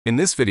In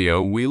this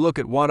video, we look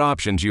at what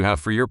options you have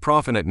for your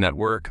Profinet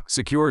network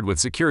secured with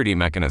security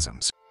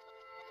mechanisms.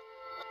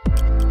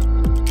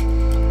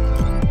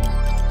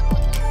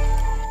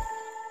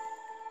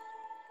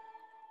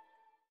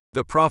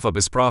 The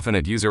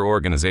Profibus-Profinet User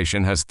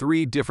Organization has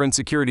 3 different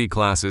security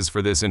classes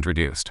for this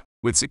introduced.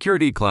 With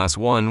Security Class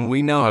 1,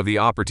 we now have the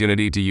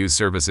opportunity to use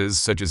services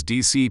such as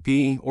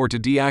DCP or to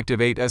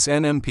deactivate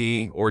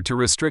SNMP or to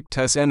restrict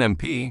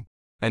SNMP.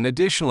 And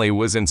additionally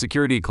was in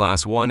Security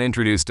Class 1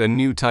 introduced a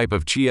new type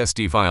of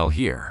GSD file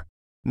here,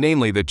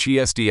 namely the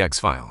GSDX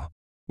file,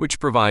 which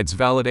provides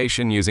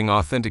validation using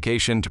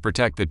authentication to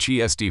protect the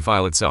GSD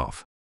file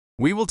itself.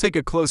 We will take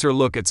a closer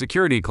look at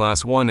Security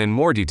Class 1 in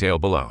more detail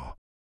below.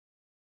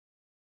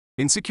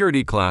 In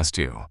Security Class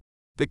 2,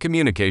 the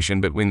communication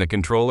between the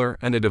controller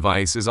and a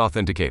device is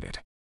authenticated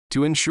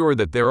to ensure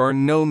that there are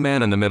no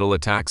man-in-the-middle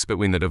attacks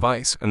between the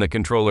device and the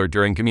controller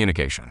during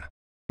communication.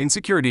 In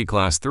Security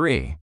Class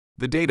 3,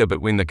 the data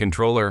between the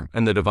controller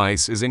and the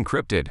device is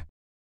encrypted.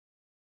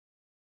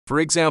 For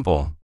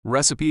example,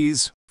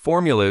 recipes,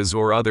 formulas,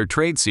 or other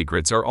trade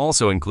secrets are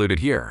also included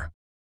here.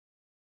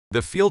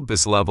 The field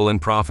bus level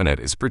in Profinet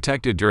is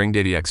protected during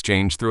data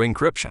exchange through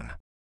encryption.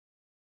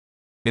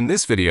 In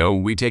this video,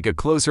 we take a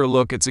closer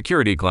look at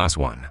Security Class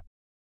 1.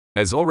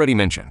 As already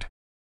mentioned,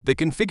 the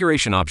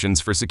configuration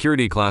options for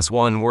Security Class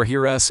 1 were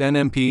here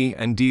SNMP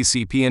and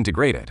DCP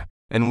integrated,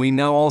 and we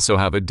now also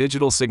have a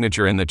digital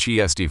signature in the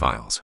GSD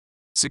files.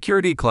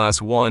 Security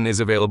Class 1 is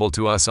available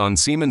to us on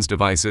Siemens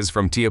devices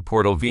from TIA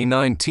Portal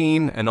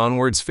V19 and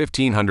onwards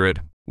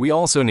 1500. We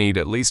also need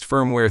at least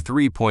firmware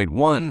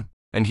 3.1,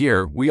 and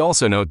here we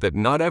also note that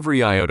not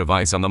every I/O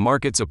device on the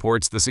market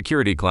supports the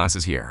security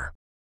classes here.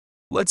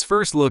 Let's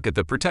first look at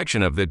the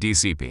protection of the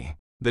DCP,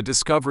 the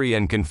discovery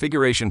and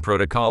configuration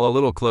protocol, a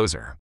little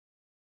closer.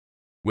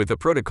 With the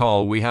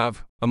protocol we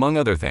have, among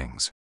other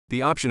things,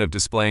 the option of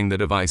displaying the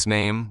device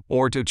name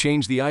or to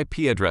change the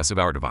IP address of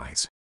our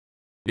device.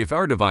 If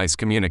our device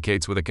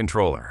communicates with a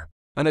controller,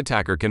 an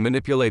attacker can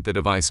manipulate the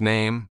device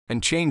name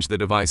and change the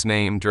device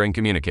name during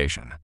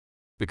communication.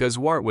 Because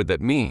what would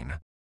that mean?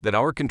 That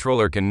our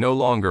controller can no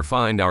longer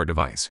find our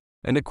device,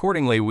 and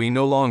accordingly we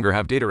no longer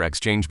have data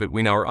exchange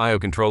between our I/O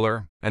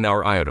controller and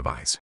our I/O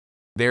device.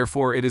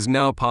 Therefore, it is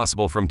now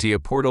possible from TIA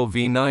Portal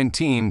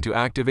V19 to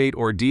activate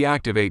or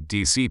deactivate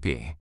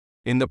DCP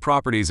in the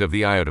properties of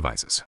the I/O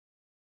devices.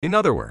 In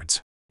other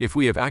words, if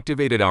we have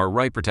activated our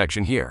write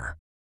protection here,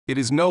 it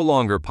is no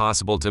longer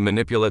possible to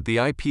manipulate the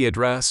IP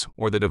address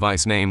or the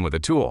device name with a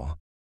tool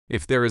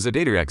if there is a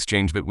data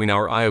exchange between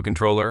our I/O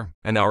controller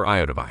and our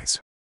I/O device.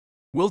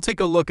 We'll take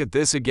a look at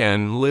this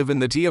again live in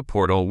the TIA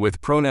portal with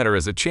ProNetter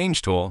as a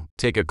change tool.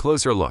 Take a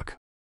closer look.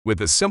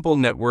 With a simple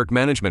network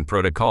management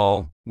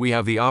protocol, we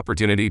have the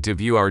opportunity to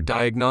view our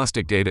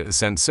diagnostic data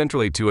sent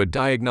centrally to a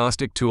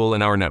diagnostic tool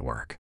in our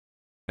network.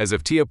 As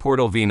of TIA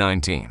Portal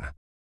V19,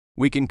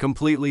 we can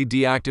completely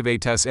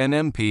deactivate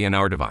SNMP in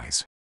our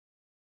device.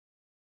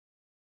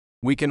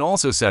 We can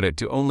also set it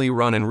to only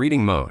run in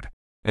reading mode,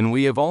 and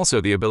we have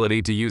also the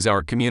ability to use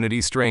our community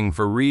string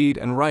for read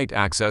and write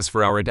access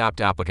for our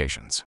adapt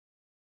applications.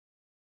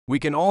 We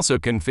can also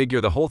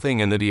configure the whole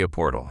thing in the TIA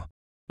portal.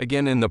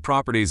 Again, in the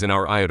properties in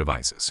our I/O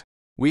devices,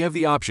 we have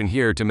the option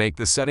here to make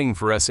the setting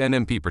for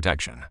SNMP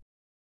protection.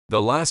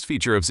 The last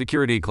feature of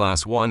Security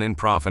Class 1 in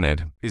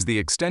Profinet is the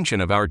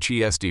extension of our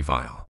GSD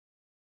file.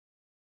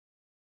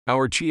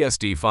 Our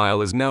GSD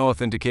file is now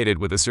authenticated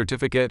with a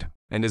certificate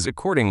and is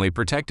accordingly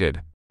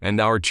protected, and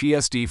our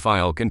GSD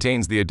file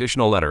contains the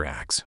additional letter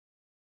X.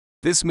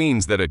 This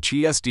means that a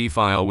GSD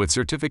file with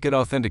certificate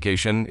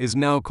authentication is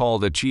now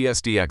called a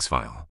GSDX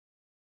file.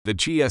 The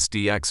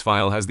GSDX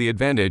file has the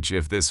advantage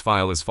if this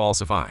file is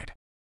falsified.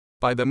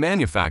 By the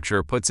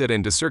manufacturer puts it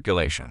into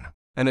circulation,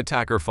 an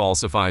attacker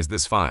falsifies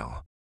this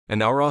file,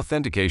 and our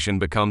authentication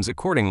becomes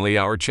accordingly.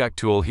 Our check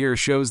tool here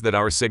shows that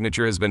our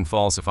signature has been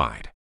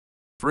falsified.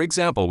 For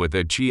example, with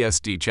a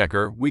GSD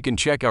checker, we can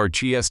check our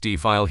GSD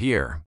file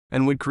here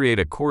and would create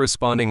a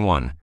corresponding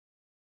one.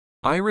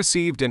 I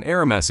received an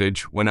error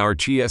message when our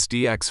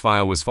GSDX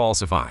file was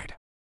falsified.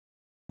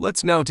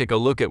 Let's now take a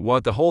look at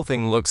what the whole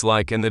thing looks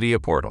like in the TIA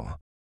portal.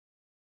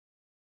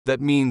 That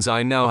means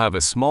I now have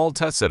a small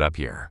test setup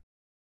here.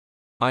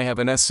 I have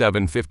an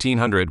S7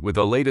 1500 with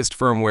the latest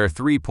firmware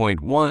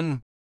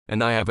 3.1,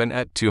 and I have an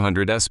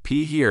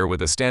ET200SP here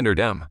with a standard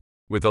M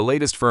with the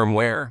latest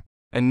firmware.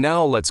 And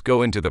now let's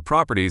go into the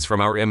properties from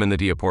our M in the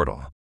TIA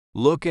portal.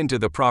 Look into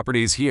the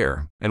properties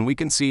here, and we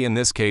can see in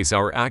this case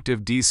our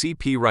active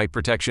DCP write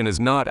protection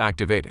is not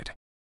activated.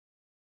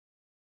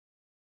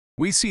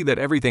 We see that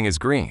everything is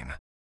green.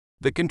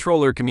 The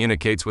controller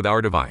communicates with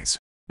our device,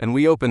 and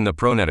we open the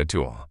ProNetter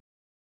tool.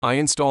 I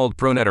installed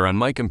ProNetter on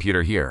my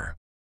computer here.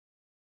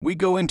 We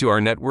go into our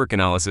network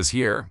analysis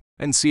here,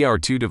 and see our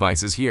 2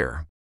 devices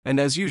here. And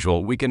as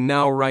usual, we can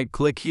now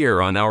right-click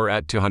here on our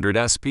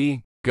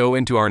ET200SP, go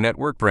into our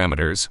network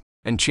parameters,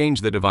 and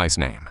change the device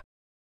name.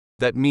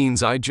 That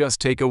means I just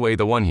take away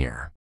the one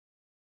here.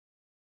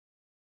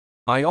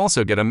 I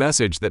also get a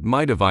message that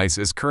my device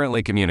is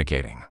currently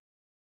communicating.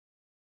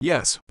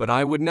 Yes, but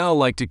I would now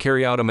like to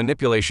carry out a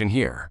manipulation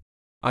here.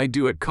 I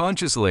do it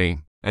consciously,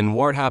 and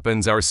what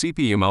happens? Our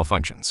CPU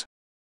malfunctions.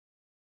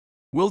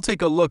 We'll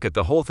take a look at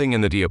the whole thing in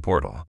the DIA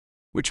portal,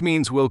 which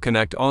means we'll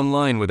connect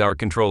online with our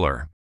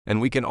controller, and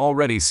we can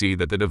already see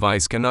that the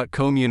device cannot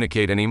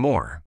communicate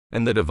anymore,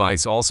 and the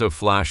device also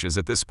flashes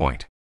at this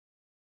point.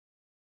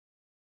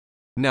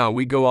 Now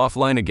we go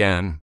offline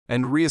again,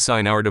 and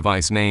reassign our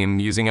device name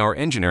using our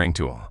engineering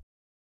tool.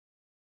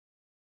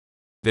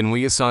 Then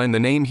we assign the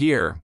name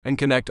here, and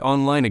connect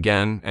online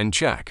again, and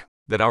check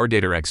that our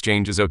data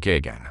exchange is OK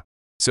again.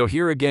 So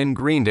here again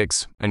green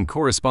ticks, and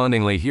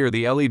correspondingly here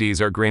the LEDs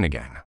are green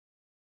again.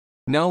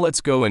 Now let's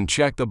go and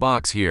check the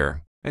box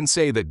here, and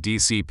say that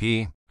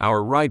DCP,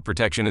 our write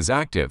protection is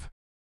active.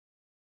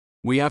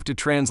 We have to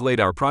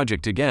translate our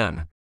project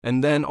again,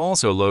 and then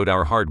also load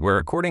our hardware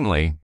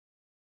accordingly.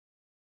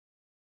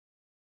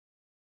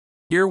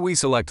 Here we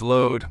select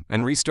load,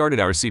 and restarted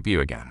our CPU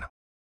again.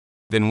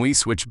 Then we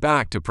switch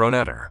back to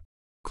ProNetter.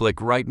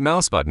 Click right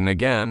mouse button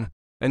again,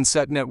 and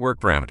set network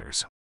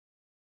parameters.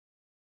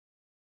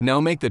 Now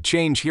make the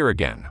change here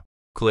again.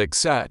 Click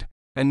Set,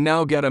 and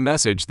now get a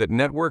message that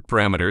network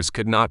parameters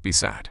could not be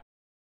set.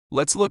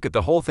 Let's look at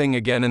the whole thing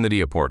again in the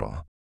DIA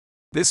portal.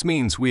 This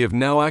means we have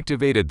now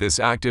activated this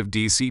active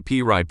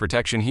DCP write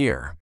protection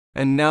here,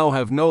 and now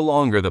have no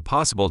longer the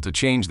possible to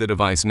change the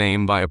device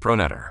name via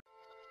ProNetter.